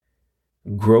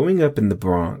Growing up in the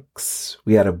Bronx,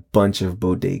 we had a bunch of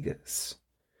bodegas.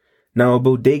 Now, a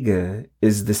bodega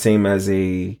is the same as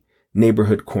a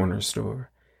neighborhood corner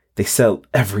store. They sell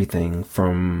everything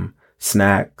from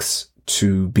snacks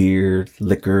to beer,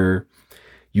 liquor.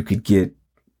 You could get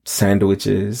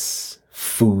sandwiches,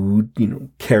 food,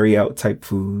 carry out type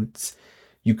foods.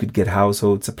 You could get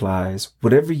household supplies,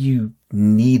 whatever you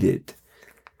needed,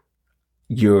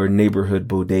 your neighborhood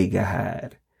bodega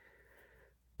had.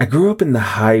 I grew up in the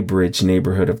High Bridge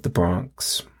neighborhood of the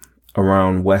Bronx,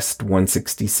 around West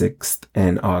 166th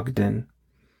and Ogden.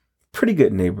 Pretty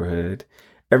good neighborhood.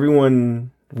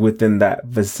 Everyone within that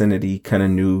vicinity kind of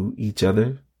knew each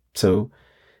other. So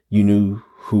you knew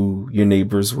who your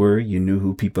neighbors were. You knew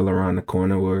who people around the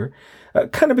corner were,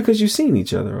 kind of because you've seen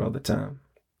each other all the time.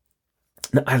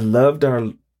 Now, I loved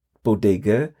our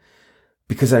bodega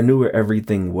because I knew where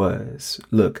everything was.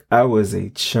 Look, I was a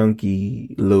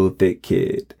chunky, little thick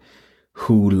kid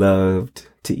who loved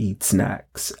to eat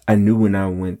snacks. I knew when I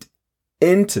went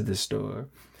into the store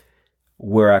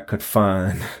where I could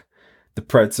find the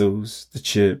pretzels, the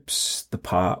chips, the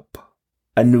pop.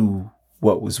 I knew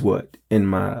what was what in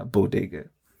my bodega.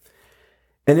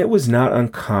 And it was not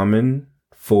uncommon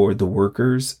for the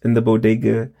workers in the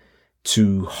bodega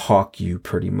to hawk you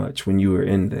pretty much when you were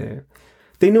in there.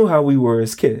 They knew how we were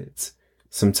as kids.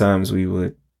 Sometimes we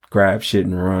would grab shit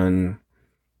and run.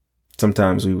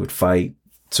 Sometimes we would fight.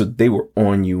 So they were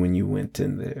on you when you went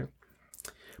in there.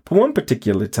 But one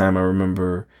particular time I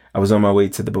remember I was on my way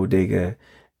to the bodega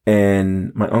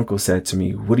and my uncle said to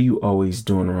me, "What are you always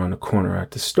doing around the corner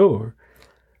at the store?"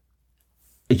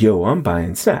 "Yo, I'm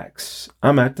buying snacks.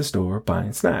 I'm at the store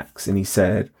buying snacks." And he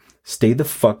said, "Stay the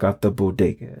fuck out the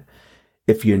bodega.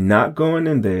 If you're not going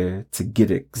in there to get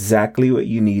exactly what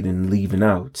you need and leaving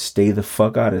out, stay the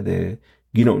fuck out of there.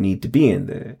 You don't need to be in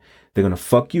there. They're going to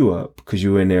fuck you up because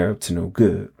you were in there up to no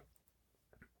good."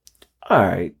 All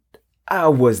right. I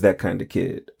was that kind of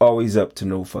kid, always up to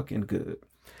no fucking good.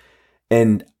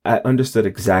 And I understood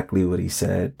exactly what he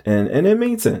said. And it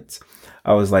made sense.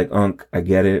 I was like, "Unc, I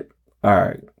get it. All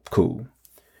right, cool."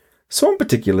 So one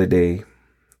particular day,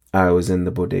 I was in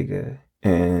the bodega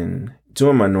and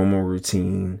doing my normal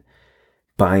routine,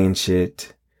 buying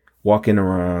shit, walking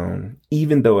around.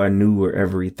 Even though I knew where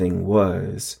everything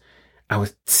was, I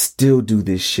would still do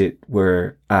this shit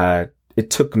where it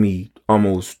took me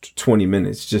almost 20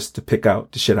 minutes just to pick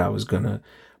out the shit I was gonna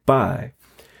buy.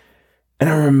 And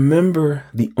I remember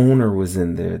the owner was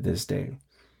in there this day.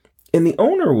 And the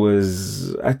owner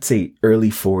was, I'd say, early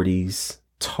 40s,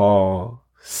 tall,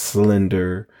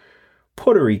 slender,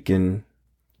 Puerto Rican,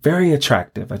 very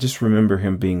attractive. I just remember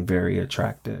him being very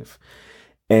attractive.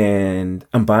 And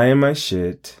I'm buying my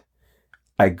shit.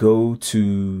 I go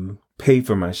to pay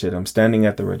for my shit. I'm standing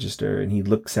at the register and he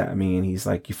looks at me and he's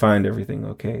like, "You find everything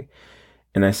okay?"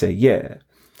 And I say, "Yeah."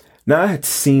 Now I had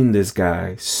seen this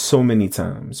guy so many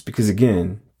times because,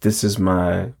 again, this is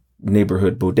my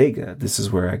neighborhood bodega. This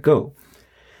is where I go.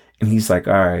 And he's like,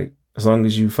 "All right, as long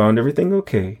as you found everything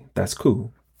okay, that's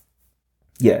cool."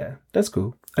 "Yeah, that's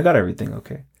cool. I got everything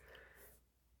okay."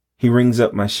 He rings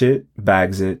up my shit,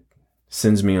 bags it,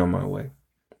 sends me on my way.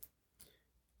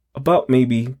 About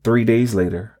maybe 3 days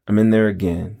later, I'm in there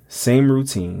again. Same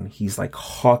routine. He's like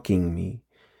hawking me.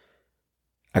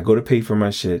 I go to pay for my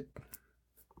shit.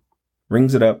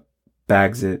 Rings it up,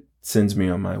 bags it, sends me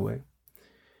on my way.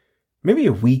 Maybe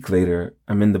a week later,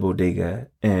 I'm in the bodega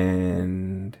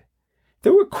and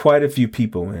there were quite a few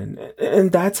people in.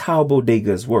 And that's how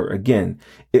bodegas were. Again,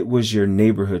 it was your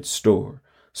neighborhood store.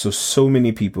 So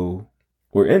many people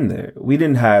were in there. We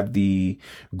didn't have the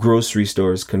grocery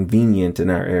stores convenient in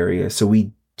our area. So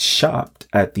we shopped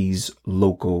at these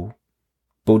local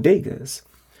bodegas.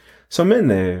 So I'm in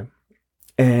there.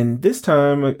 And this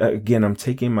time, again, I'm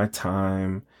taking my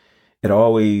time. It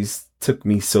always took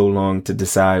me so long to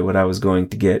decide what I was going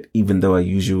to get, even though I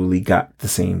usually got the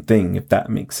same thing, if that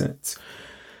makes sense.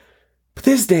 But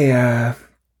this day, I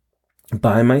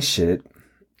buy my shit.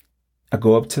 I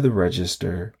go up to the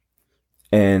register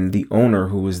and the owner,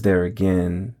 who was there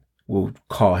again, we'll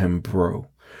call him Bro.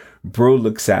 Bro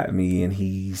looks at me and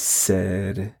he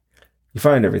said, "You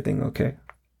find everything okay?"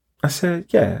 I said,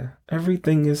 "Yeah,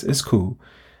 everything is cool.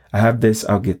 I have this,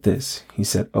 I'll get this." He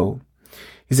said, "Oh."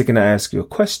 He said, "Can I ask you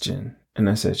a question?" And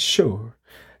I said, "Sure."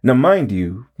 Now, mind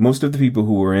you, most of the people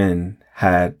who were in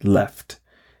had left.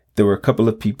 There were a couple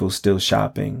of people still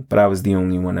shopping, but I was the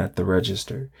only one at the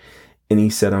register. And he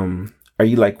said, "Are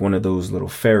you like one of those little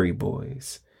fairy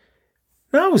boys?"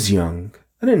 Now, I was young.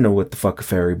 I didn't know what the fuck a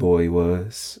fairy boy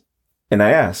was. And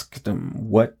I asked him,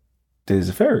 "What is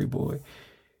a fairy boy?"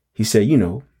 He said,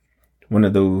 one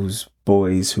of those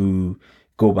boys who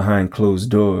go behind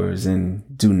closed doors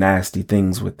and do nasty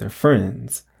things with their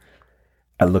friends.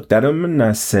 I looked at him and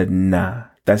I said, nah,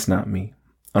 that's not me.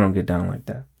 I don't get down like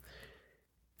that.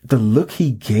 The look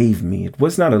he gave me, it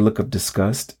was not a look of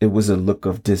disgust. It was a look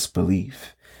of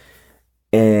disbelief.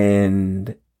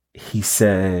 And he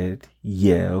said,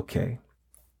 yeah, okay.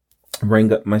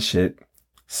 Rang up my shit,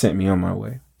 sent me on my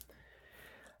way.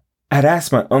 I'd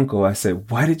asked my uncle, I said,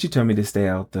 why did you tell me to stay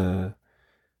out the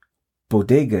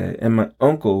bodega? And my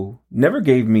uncle never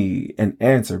gave me an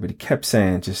answer, but he kept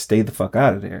saying, just stay the fuck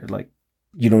out of there. Like,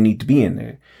 you don't need to be in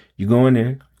there. You go in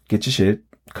there, get your shit,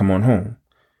 come on home.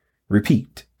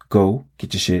 Repeat, go,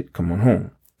 get your shit, come on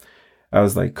home. I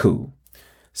was like, cool.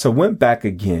 So went back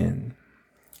again,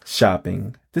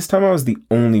 shopping. This time I was the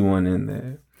only one in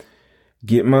there.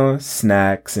 Get my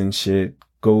snacks and shit,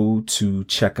 go to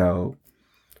checkout.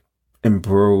 And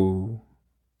bro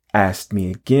asked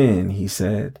me again, he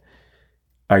said,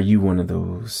 are you one of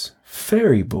those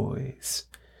fairy boys?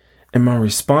 And my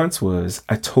response was,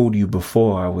 I told you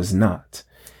before I was not.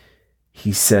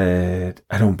 He said,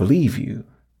 I don't believe you.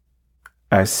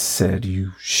 I said,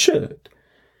 you should.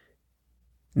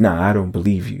 Nah, I don't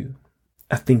believe you.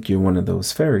 I think you're one of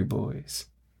those fairy boys.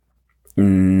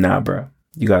 Nah, bro,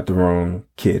 you got the wrong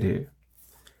kid here.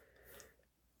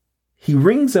 He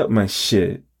rings up my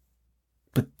shit,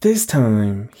 but this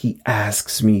time he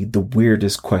asks me the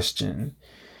weirdest question.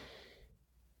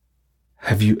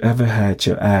 Have you ever had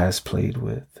your ass played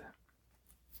with?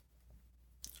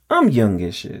 I'm young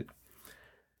as shit.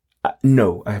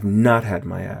 No, I have not had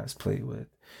my ass played with.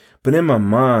 But in my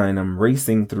mind, I'm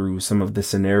racing through some of the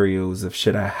scenarios of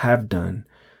shit I have done,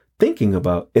 thinking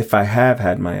about if I have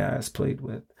had my ass played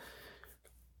with.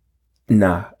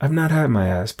 Nah, I've not had my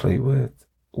ass played with.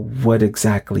 What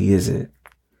exactly is it?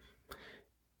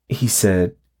 He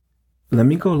said, let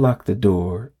me go lock the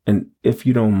door, and if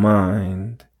you don't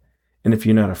mind, and if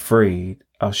you're not afraid,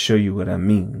 I'll show you what I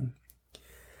mean.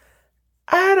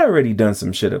 I had already done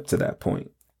some shit up to that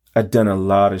point. I'd done a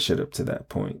lot of shit up to that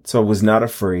point. So I was not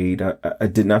afraid. I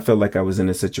did not feel like I was in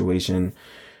a situation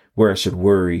where I should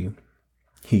worry.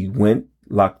 He went,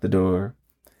 locked the door,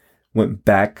 went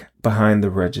back behind the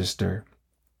register,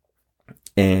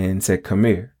 and said, come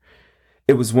here.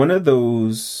 It was one of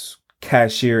those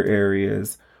cashier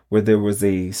areas where there was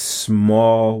a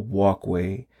small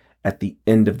walkway at the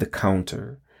end of the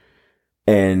counter.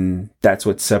 And that's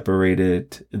what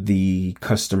separated the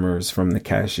customers from the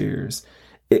cashiers.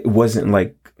 It wasn't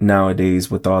like nowadays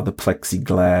with all the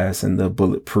plexiglass and the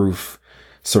bulletproof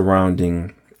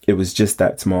surrounding. It was just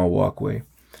that small walkway.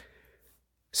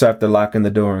 So after locking the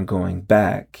door and going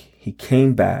back, he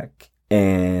came back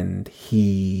and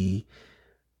he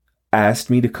asked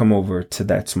me to come over to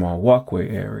that small walkway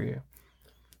area.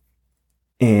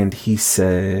 And he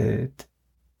said,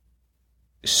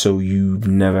 so you've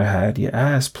never had your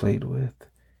ass played with?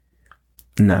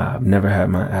 Nah, I've never had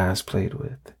my ass played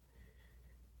with.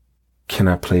 Can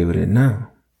I play with it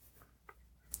now?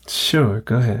 Sure,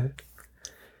 go ahead.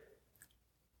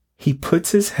 He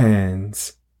puts his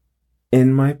hands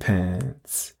in my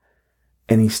pants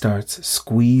and he starts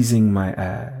squeezing my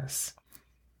ass.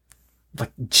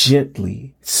 Like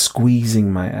gently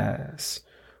squeezing my ass.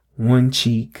 One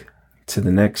cheek to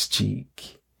the next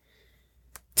cheek.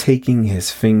 Taking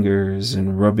his fingers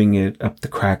and rubbing it up the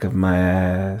crack of my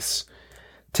ass,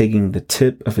 taking the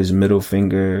tip of his middle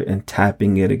finger and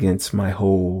tapping it against my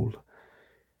hole,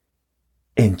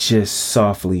 and just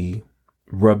softly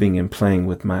rubbing and playing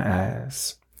with my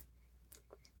ass.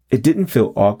 It didn't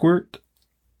feel awkward.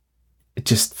 It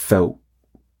just felt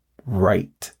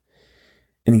right.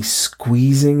 And he's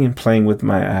squeezing and playing with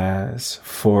my ass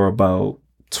for about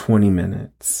 20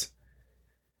 minutes.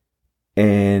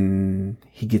 And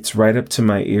he gets right up to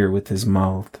my ear with his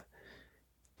mouth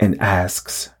and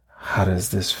asks, how does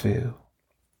this feel?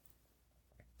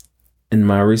 And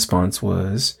my response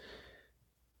was,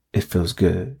 it feels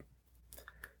good.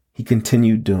 He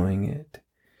continued doing it.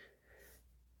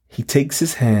 He takes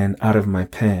his hand out of my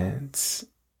pants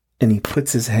and he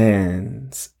puts his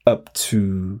hands up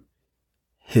to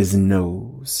his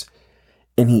nose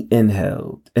and he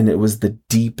inhaled, and it was the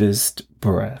deepest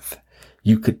breath.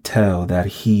 You could tell that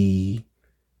he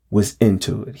was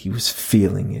into it. He was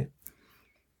feeling it.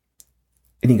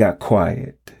 And he got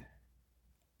quiet.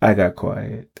 I got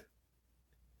quiet.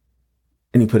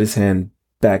 And he put his hand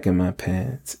back in my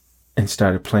pants and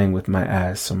started playing with my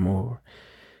ass some more.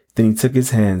 Then he took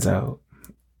his hands out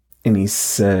and he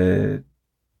said,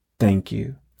 thank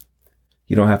you.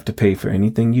 You don't have to pay for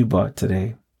anything you bought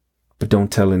today, but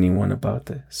don't tell anyone about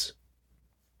this.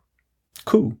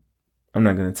 Cool. I'm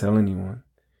not going to tell anyone.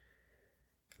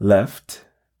 left.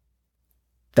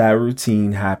 That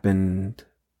routine happened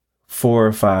 4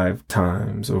 or 5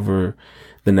 times over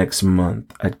the next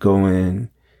month. I'd go in,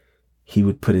 he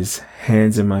would put his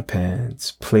hands in my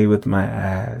pants, play with my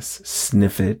ass,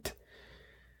 sniff it,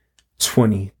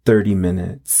 20, 30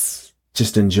 minutes,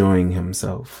 just enjoying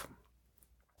himself.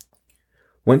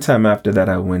 One time after that,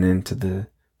 I went into the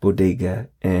bodega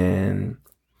and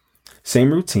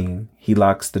same routine. He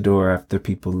locks the door after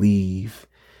people leave.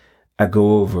 I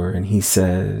go over and he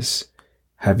says,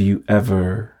 "Have you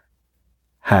ever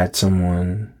had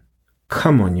someone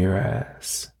come on your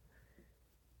ass?"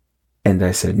 And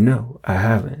I said, "No, I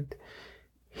haven't."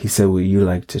 He said, "Would you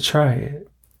like to try it?"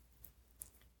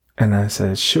 And I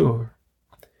said, "Sure."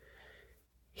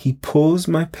 He pulls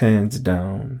my pants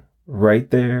down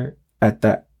right there at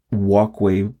that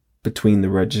walkway between the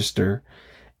register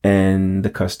and the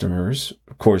customers.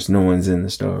 Of course, no one's in the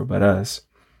store but us.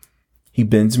 He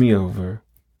bends me over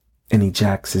and he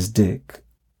jacks his dick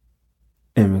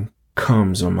and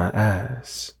comes on my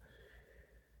ass.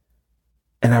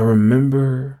 And I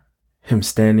remember him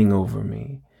standing over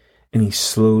me and he's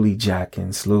slowly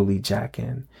jacking,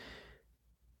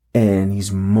 and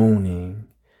he's moaning.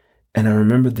 And I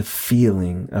remember the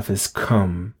feeling of his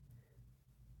cum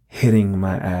hitting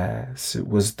my ass. It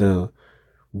was the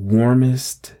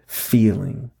warmest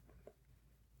feeling.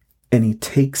 And he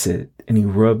takes it and he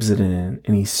rubs it in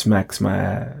and he smacks my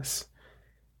ass.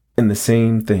 And the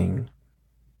same thing.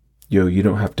 "Yo, you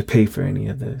don't have to pay for any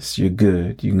of this. You're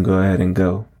good. You can go ahead and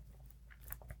go."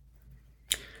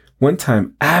 One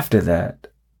time after that,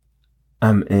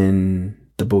 I'm in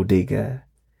the bodega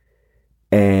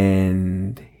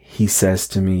and he says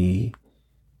to me,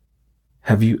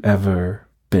 "Have you ever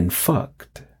been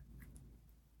fucked?"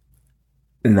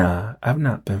 "Nah, I've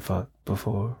not been fucked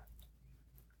before."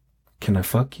 "Can I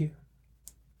fuck you?"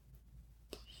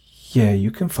 "Yeah,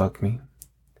 you can fuck me."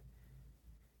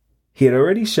 He had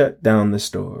already shut down the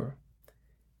store.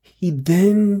 He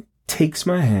then takes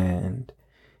my hand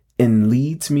and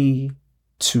leads me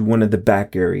to one of the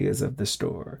back areas of the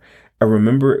store. I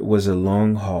remember it was a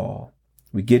long hall.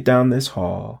 We get down this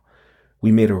hall.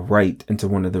 We made a right into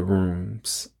one of the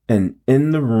rooms. And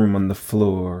in the room on the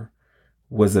floor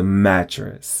was a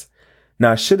mattress.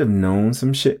 Now, I should have known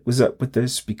some shit was up with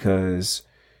this because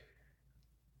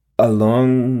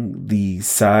along the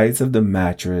sides of the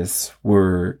mattress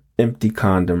were empty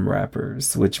condom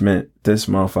wrappers, which meant this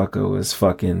motherfucker was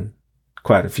fucking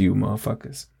quite a few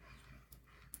motherfuckers.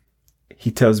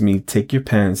 He tells me, "Take your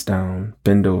pants down,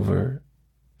 bend over,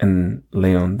 and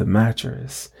lay on the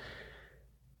mattress."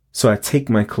 So I take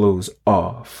my clothes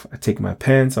off. I take my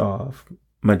pants off,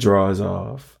 my drawers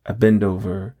off. I bend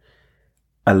over.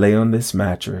 I lay on this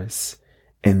mattress.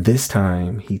 And this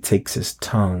time he takes his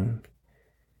tongue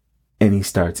and he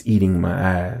starts eating my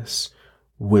ass,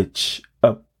 which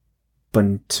up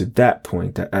until that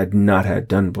point I'd not had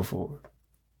done before.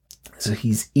 So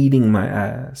he's eating my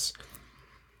ass,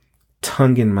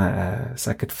 tongue in my ass.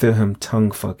 I could feel him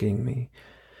tongue fucking me.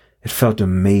 It felt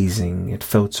amazing. It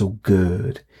felt so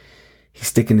good. He's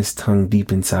sticking his tongue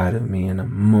deep inside of me and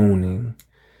I'm moaning.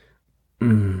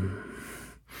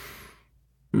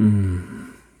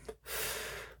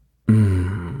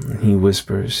 He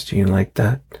whispers, "Do you like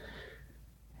that?"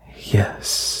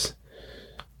 "Yes."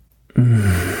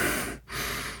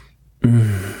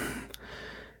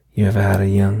 "You ever had a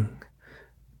young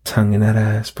tongue in that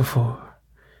ass before?"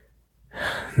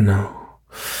 "No."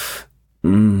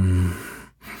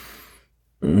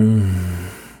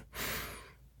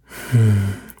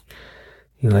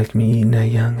 "You like me eating that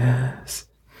young ass?"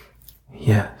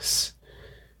 "Yes."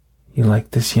 "You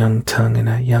like this young tongue in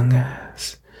that young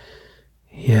ass?"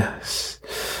 "Yes."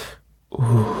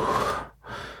 Ooh.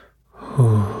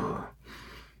 Ooh.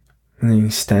 And then he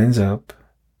stands up,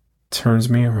 turns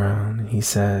me around, and he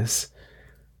says,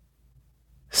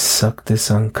 "Suck this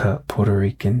uncut Puerto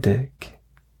Rican dick."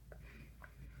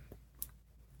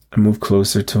 I move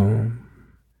closer to him.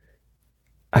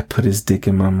 I put his dick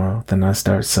in my mouth and I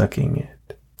start sucking it.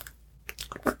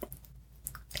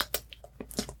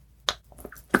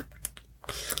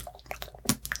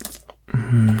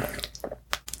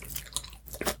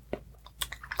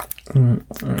 And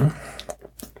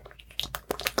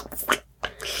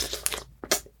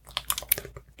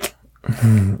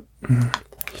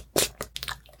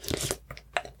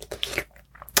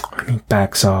he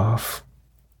backs off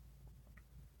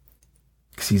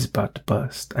because he's about to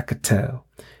bust. I could tell.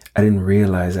 I didn't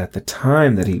realize at the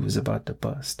time that he was about to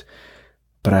bust,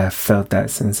 but I have felt that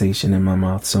sensation in my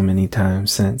mouth so many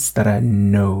times since that I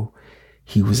know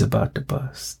he was about to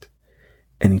bust.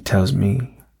 And he tells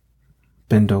me,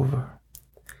 "Bend over."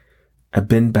 I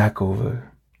bend back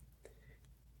over.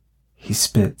 He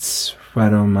spits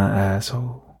right on my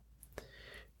asshole.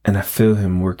 And I feel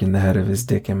him working the head of his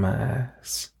dick in my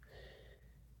ass.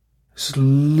 It's a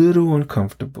little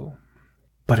uncomfortable,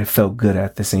 but it felt good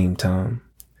at the same time.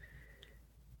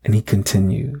 And he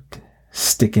continued,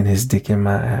 sticking his dick in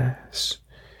my ass.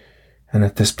 And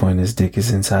at this point, his dick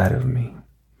is inside of me.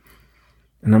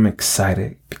 And I'm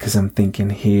excited because I'm thinking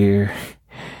here,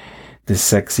 this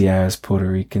sexy ass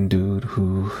Puerto Rican dude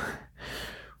who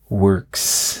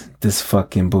works this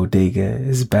fucking bodega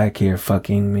is back here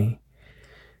fucking me.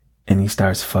 And he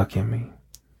starts fucking me.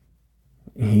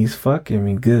 He's fucking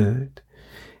me good.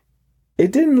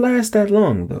 It didn't last that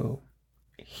long though.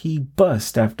 He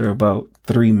bust after about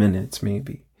 3 minutes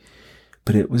maybe.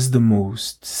 But it was the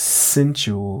most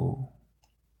sensual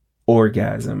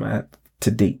orgasm I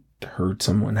to date heard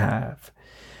someone have.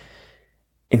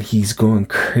 And he's going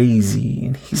crazy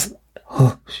and he's like,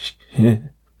 oh shit,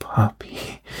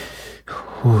 Poppy.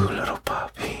 Oh, little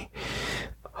Poppy.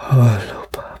 Oh, little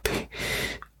Poppy.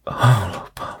 Oh, little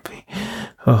Poppy.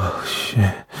 Oh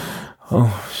shit.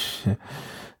 Oh shit.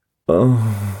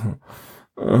 Oh.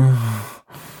 Oh.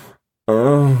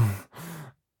 Oh.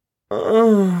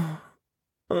 Oh.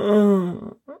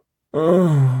 Oh.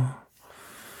 Oh.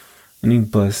 And he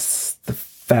busts the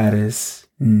fattest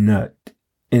nut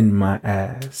in my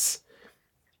ass.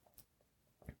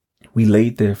 We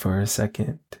laid there for a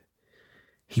second.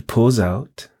 He pulls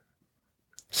out,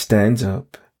 stands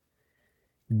up,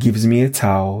 gives me a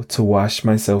towel to wash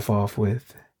myself off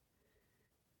with.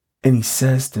 And he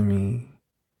says to me,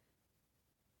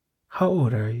 "How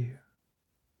old are you?"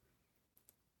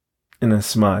 And I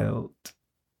smiled,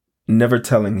 never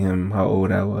telling him how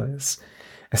old I was.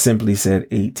 I simply said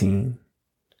 18.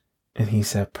 And he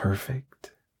said,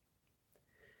 "Perfect."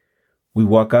 We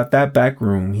walk out that back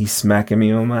room. He's smacking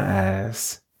me on my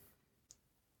ass.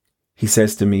 He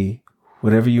says to me,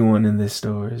 "Whatever you want in this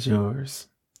store is yours.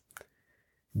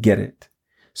 Get it."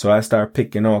 So I start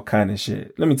picking all kind of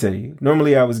shit. Let me tell you,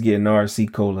 normally I was getting RC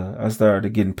Cola. I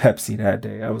started getting Pepsi that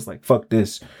day. I was like, fuck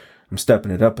this. I'm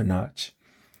stepping it up a notch.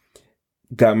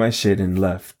 Got my shit and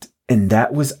left. And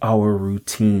that was our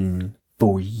routine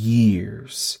for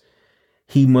years.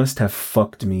 He must have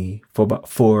fucked me for about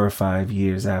 4 or 5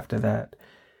 years after that.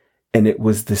 And it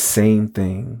was the same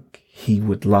thing. He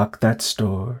would lock that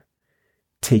store,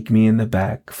 take me in the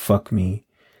back, fuck me,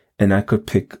 and I could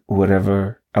pick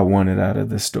whatever I wanted out of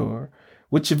the store,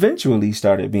 which eventually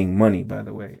started being money, by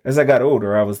the way. As I got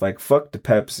older, I was like, fuck the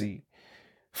Pepsi,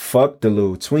 fuck the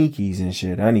little Twinkies and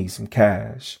shit. I need some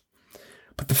cash.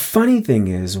 But the funny thing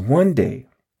is, one day,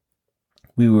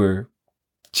 we were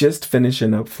just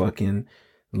finishing up fucking,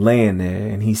 laying there,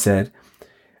 and he said,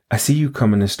 "I see you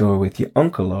come in the store with your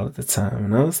uncle all the time."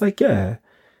 And I was like, "Yeah,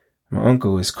 my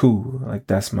uncle is cool. Like,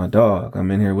 that's my dog.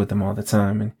 I'm in here with him all the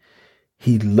time." And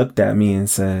he looked at me and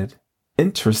said,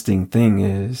 "Interesting thing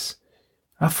is,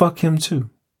 I fuck him too.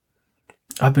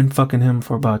 I've been fucking him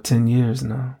for about 10 years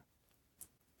now."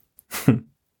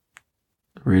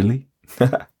 Really?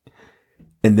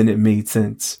 And then it made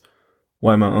sense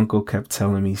why my uncle kept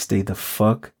telling me, stay the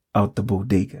fuck out the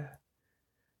bodega.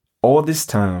 All this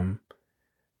time,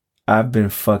 I've been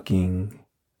fucking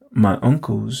my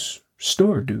uncle's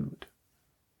store dude.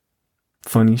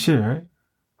 Funny shit, right?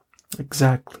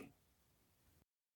 Exactly.